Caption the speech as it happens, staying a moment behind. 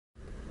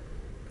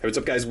Hey, what's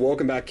up guys?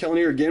 Welcome back. Kellen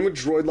here again with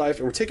Droid Life,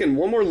 and we're taking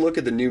one more look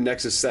at the new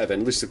Nexus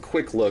 7, at least a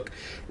quick look.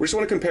 We just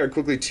want to compare it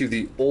quickly to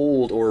the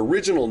old or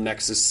original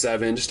Nexus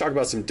 7, just talk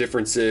about some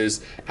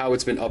differences, how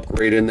it's been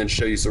upgraded, and then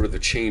show you sort of the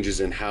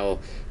changes in how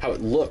it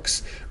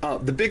looks.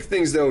 The big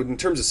things though, in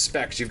terms of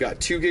specs, you've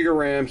got 2 gig of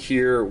RAM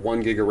here,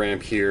 1 gig of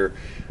RAM here.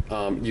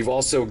 You've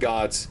also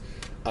got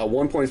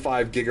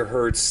 1.5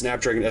 gigahertz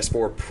Snapdragon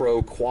S4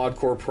 Pro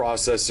quad-core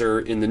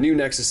processor. In the new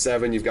Nexus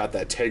 7, you've got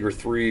that Tegra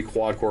 3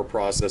 quad-core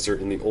processor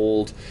in the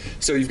old.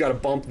 So you've got a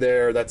bump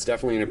there. That's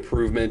definitely an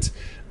improvement.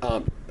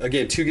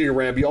 Again, 2 gig of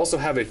RAM. You also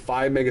have a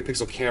 5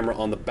 megapixel camera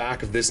on the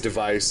back of this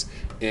device,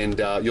 and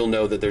you'll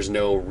know that there's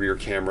no rear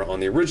camera on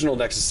the original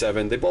Nexus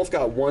 7. They both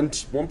got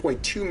 1.2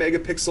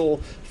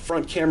 megapixel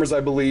front cameras, I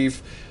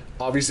believe.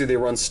 Obviously, they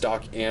run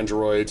stock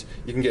Android.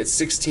 You can get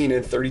 16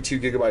 and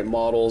 32 gigabyte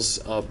models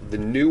of the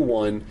new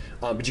one,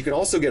 but you can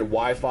also get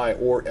Wi-Fi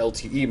or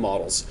LTE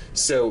models.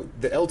 So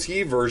the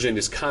LTE version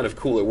is kind of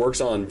cool. It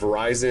works on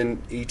Verizon,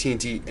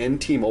 AT&T,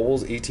 and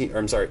T-Mobile's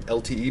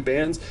LTE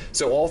bands.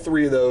 So all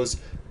three of those,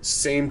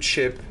 same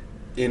chip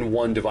in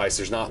one device.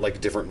 There's not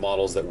like different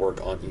models that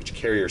work on each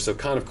carrier, so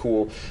kind of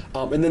cool.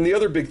 And then the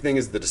other big thing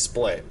is the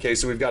display. Okay,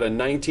 so we've got a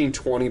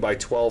 1920 by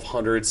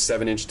 1200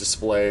 7-inch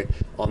display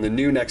on the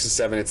new Nexus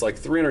 7. It's like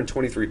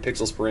 323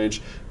 pixels per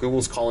inch.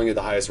 Google's calling it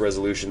the highest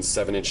resolution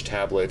 7-inch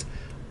tablet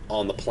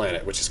on the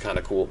planet, which is kind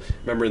of cool.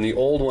 Remember, in the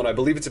old one, I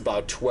believe it's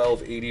about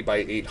 1280 by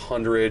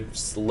 800,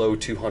 low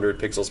 200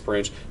 pixels per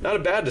inch. Not a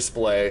bad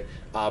display,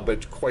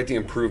 but quite the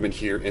improvement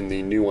here in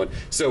the new one.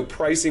 So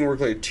pricing, we're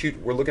looking at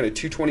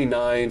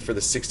 $229 for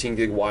the 16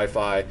 gig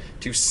Wi-Fi,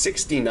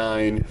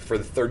 $269 for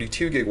the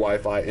 32 gig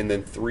Wi-Fi, and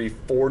then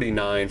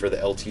 $349 for the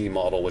LTE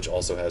model, which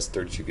also has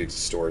 32 gigs of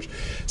storage.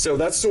 So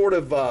that's sort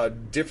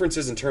of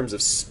differences in terms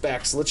of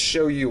specs. Let's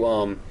show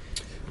you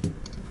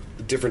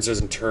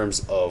differences in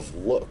terms of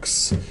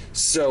looks.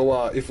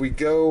 So if we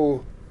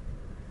go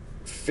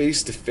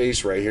face to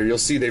face right here, you'll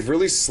see they've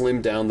really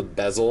slimmed down the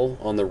bezel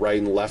on the right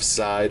and left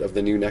side of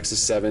the new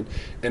Nexus 7,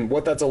 and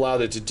what that's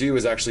allowed it to do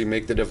is actually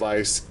make the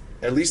device,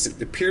 at least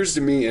it appears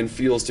to me and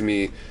feels to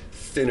me,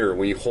 thinner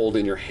when you hold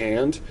it in your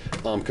hand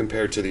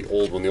compared to the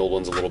old one. The old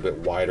one's a little bit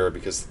wider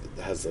because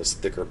it has those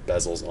thicker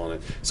bezels on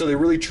it. So they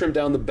really trimmed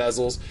down the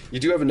bezels. You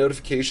do have a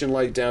notification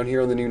light down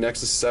here on the new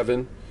Nexus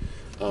 7.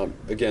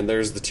 Again,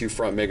 there's the two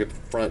front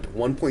 1.2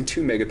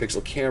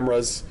 megapixel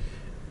cameras,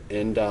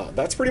 and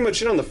that's pretty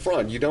much it on the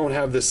front. You don't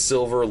have this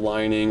silver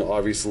lining,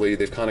 obviously.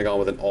 They've kind of gone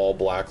with an all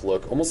black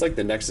look, almost like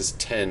the Nexus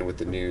 10 with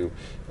the new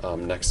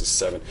Nexus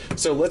 7.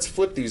 So let's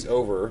flip these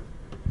over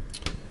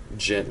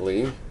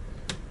gently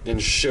and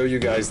show you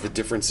guys the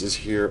differences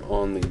here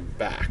on the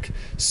back.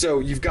 So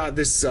you've got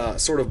this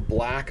sort of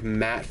black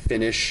matte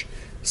finish,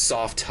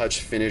 soft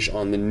touch finish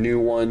on the new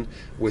one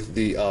with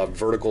the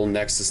vertical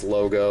Nexus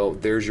logo.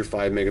 There's your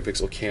 5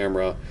 megapixel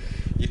camera.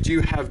 You do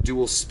have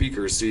dual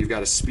speakers, so you've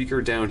got a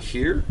speaker down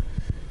here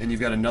and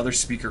you've got another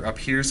speaker up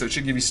here, so it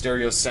should give you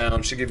stereo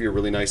sound, should give you a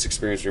really nice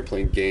experience when you're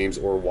playing games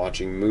or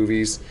watching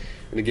movies.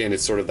 And again,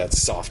 it's sort of that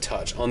soft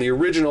touch. On the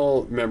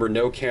original, remember,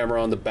 no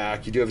camera on the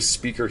back. You do have a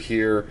speaker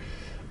here,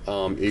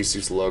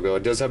 Asus logo.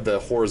 It does have the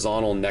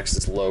horizontal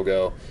Nexus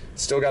logo.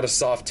 Still got a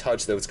soft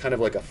touch though. It's kind of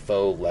like a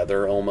faux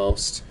leather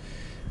almost.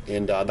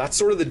 And that's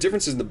sort of the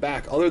differences in the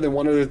back, other than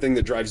one other thing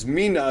that drives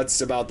me nuts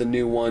about the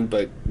new one,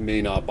 but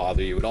may not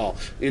bother you at all.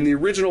 In the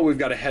original, we've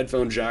got a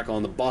headphone jack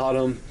on the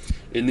bottom.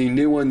 In the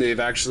new one, they've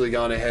actually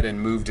gone ahead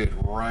and moved it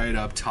right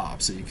up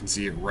top, so you can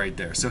see it right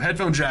there. So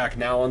headphone jack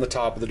now on the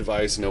top of the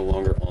device, no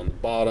longer on the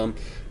bottom.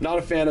 Not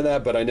a fan of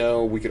that, but I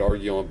know we could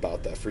argue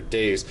about that for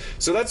days.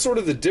 So that's sort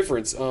of the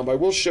difference. I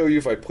will show you,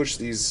 if I push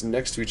these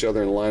next to each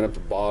other and line up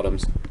the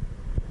bottoms,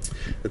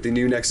 that the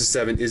new Nexus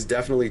 7 is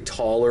definitely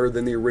taller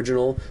than the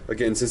original.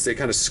 Again, since they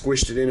kind of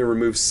squished it in and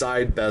removed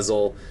side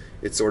bezel,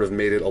 it sort of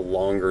made it a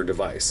longer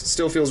device.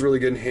 Still feels really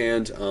good in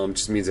hand,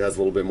 just means it has a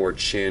little bit more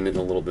chin and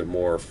a little bit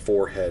more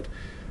forehead.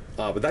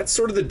 But that's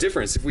sort of the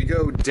difference. If we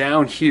go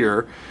down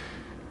here,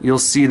 you'll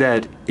see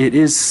that it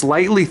is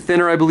slightly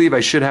thinner, I believe. I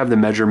should have the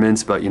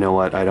measurements, but you know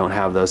what, I don't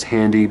have those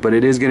handy. But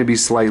it is going to be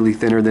slightly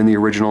thinner than the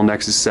original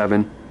Nexus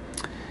 7.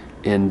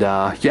 And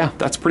yeah,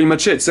 that's pretty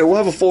much it. So we'll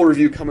have a full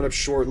review coming up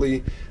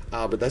shortly.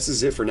 But this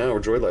is it for now.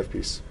 Droid Life.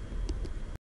 Peace.